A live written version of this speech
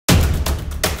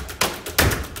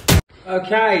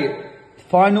Okay,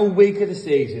 final week of the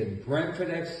season. Brentford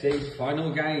FC's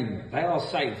final game. They are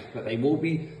safe, but they will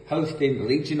be hosting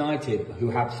Leeds United,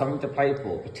 who have something to play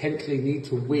for, potentially need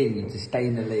to win to stay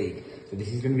in the league. So this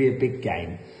is going to be a big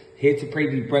game. Here to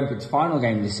preview Brentford's final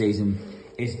game of the season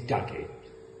is Dougie.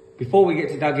 Before we get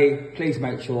to Dougie, please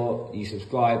make sure you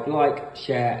subscribe, like,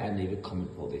 share and leave a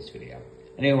comment for this video.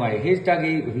 Anyway, here's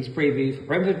Dougie with his preview for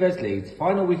Brentford vs Leeds,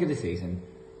 final week of the season.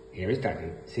 Here is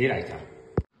Dougie. See you later.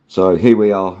 So here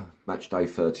we are, match day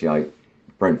 38,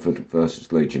 Brentford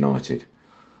versus Leeds United.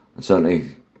 And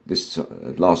certainly this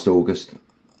last August,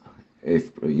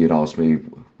 if you'd asked me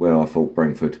where I thought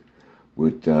Brentford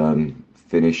would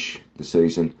finish the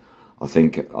season, I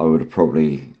think I would have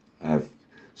probably have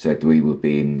said we would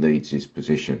be in Leeds'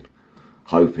 position,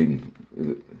 hoping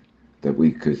that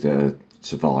we could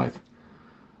survive.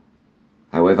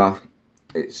 However,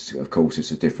 of course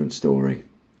it's a different story,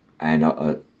 and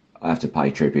I have to pay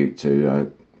tribute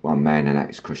to one man, and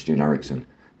that's Christian Eriksen.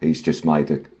 He's just made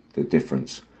the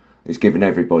difference. He's given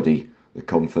everybody the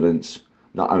confidence,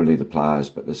 not only the players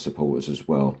but the supporters as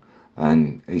well.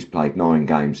 And he's played 9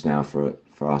 games now for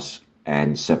us,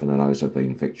 and 7 of those have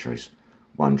been victories.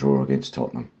 1 draw against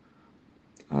Tottenham.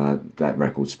 That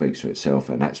record speaks for itself,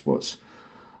 and that's what's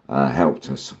helped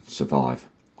us survive.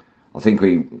 I think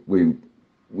we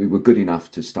were good enough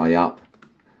to stay up,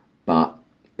 but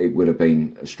it would have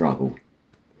been a struggle.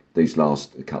 These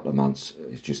last couple of months,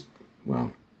 it's just,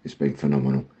 well, it's been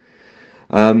phenomenal.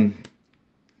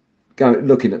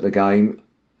 Looking at the game,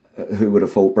 who would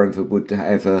have thought Brentford would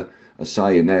have a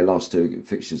say in their last 2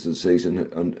 fixtures of the season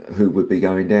and who would be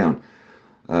going down?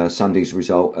 Sunday's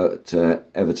result at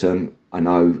Everton, I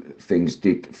know things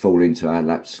did fall into our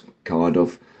laps, kind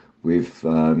of, with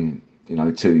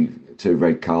two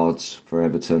red cards for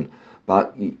Everton,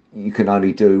 but you can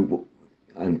only do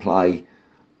and play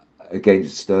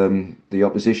against the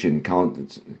opposition.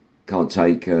 Can't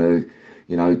take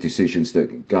decisions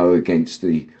that go against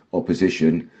the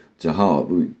opposition to heart.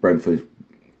 Brentford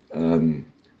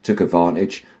took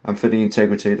advantage, and for the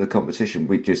integrity of the competition,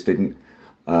 we just didn't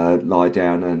lie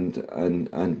down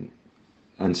and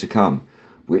succumb.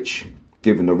 Which,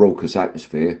 given the raucous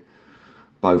atmosphere,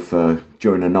 both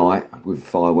during the night with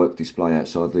firework display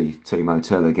outside the team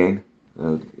hotel again,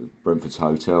 Brentford's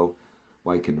hotel,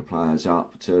 waking the players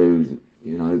up to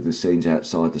the scenes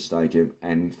outside the stadium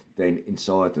and then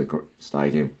inside the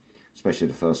stadium, especially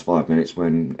the first 5 minutes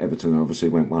when Everton obviously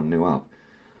went 1-0 up.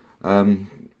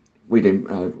 We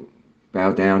didn't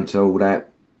bow down to all that.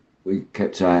 We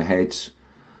kept our heads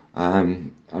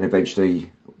and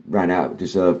eventually ran out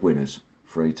deserved winners,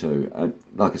 3-2.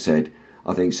 Like I said,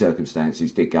 I think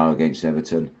circumstances did go against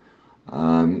Everton.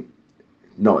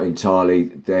 Not entirely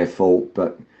their fault,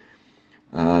 but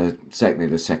secondly,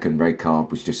 the second red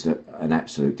card was just an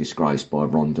absolute disgrace by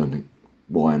Rondon.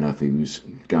 Why on earth he was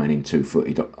going in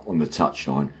 2-footed on the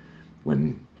touchline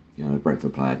when the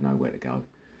Brentford player had nowhere to go?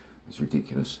 It's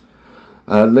ridiculous.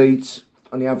 Leeds,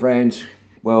 on the other hand,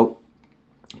 well,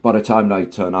 by the time they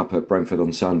turn up at Brentford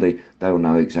on Sunday, they'll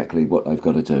know exactly what they've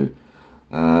got to do.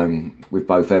 With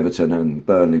both Everton and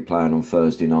Burnley playing on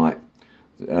Thursday night,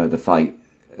 their fate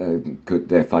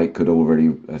could already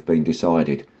have been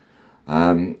decided.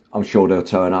 I'm sure they'll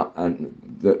turn up and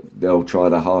they'll try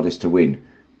their hardest to win.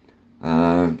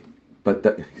 But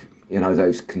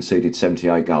they've conceded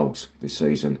 78 goals this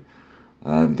season.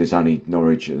 There's only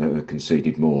Norwich that have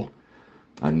conceded more,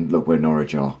 and look where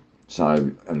Norwich are.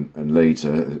 So and Leeds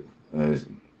are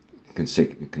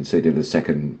conceded the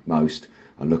second most,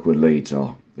 and look where Leeds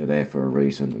are. They're there for a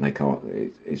reason, and they can't.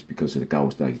 It's because of the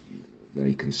goals they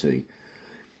concede.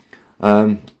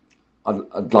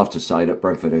 I'd love to say that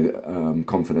Brentford are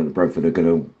confident that Brentford are going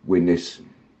to win this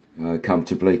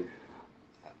comfortably.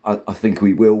 I think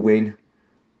we will win,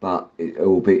 but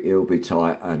it'll be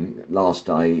tight. And last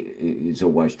day is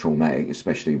always traumatic,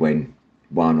 especially when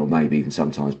one or maybe even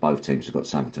sometimes both teams have got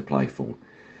something to play for.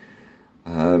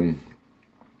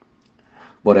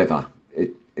 Whatever,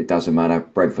 it doesn't matter.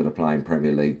 Brentford are playing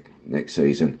Premier League next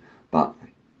season, but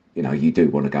you do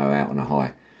want to go out on a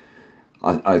high.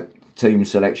 Team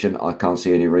selection, I can't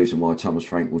see any reason why Thomas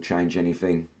Frank will change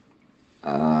anything.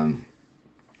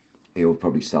 He'll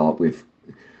probably start with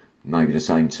maybe the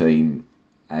same team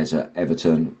as at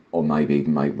Everton, or maybe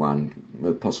even make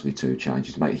one, possibly 2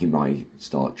 changes. He may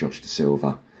start Josh Da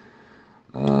Silva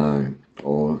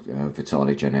or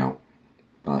Vitaly Janelt.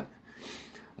 But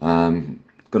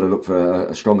got to look for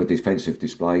a stronger defensive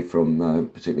display from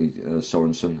particularly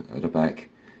Sorensen at the back.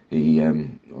 He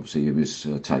obviously he was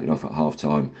taken off at half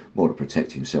time more to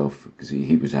protect himself because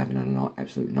he was having an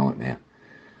absolute nightmare.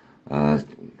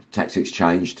 Tactics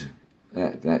changed.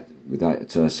 That with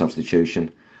that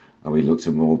substitution, and we looked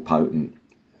a more potent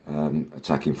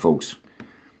attacking force.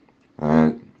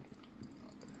 I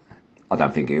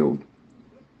don't think he'll.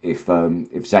 If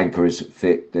Zanka is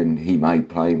fit, then he may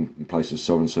play in place of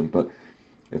Sorensen. But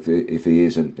if he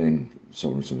isn't, then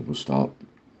Sorensen will start.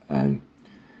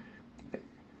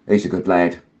 He's a good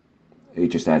lad. He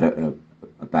just had a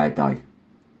bad day.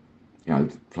 You know,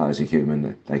 players are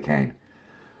human; they can.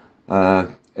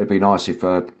 It'd be nice if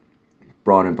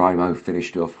Brian Bramo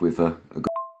finished off with a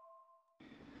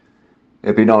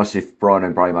It'd be nice if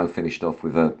Brian Bramo finished off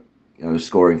with a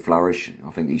scoring flourish. I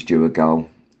think he's due a goal.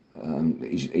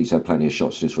 He's had plenty of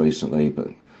shots just recently, but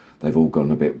they've all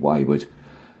gone a bit wayward.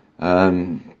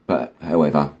 But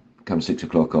however, come 6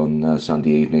 o'clock on Sunday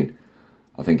evening,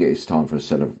 I think it is time for a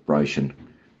celebration,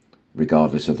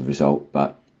 regardless of the result.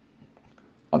 But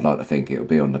I'd like to think it'll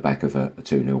be on the back of a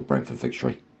 2-0 Brentford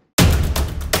victory.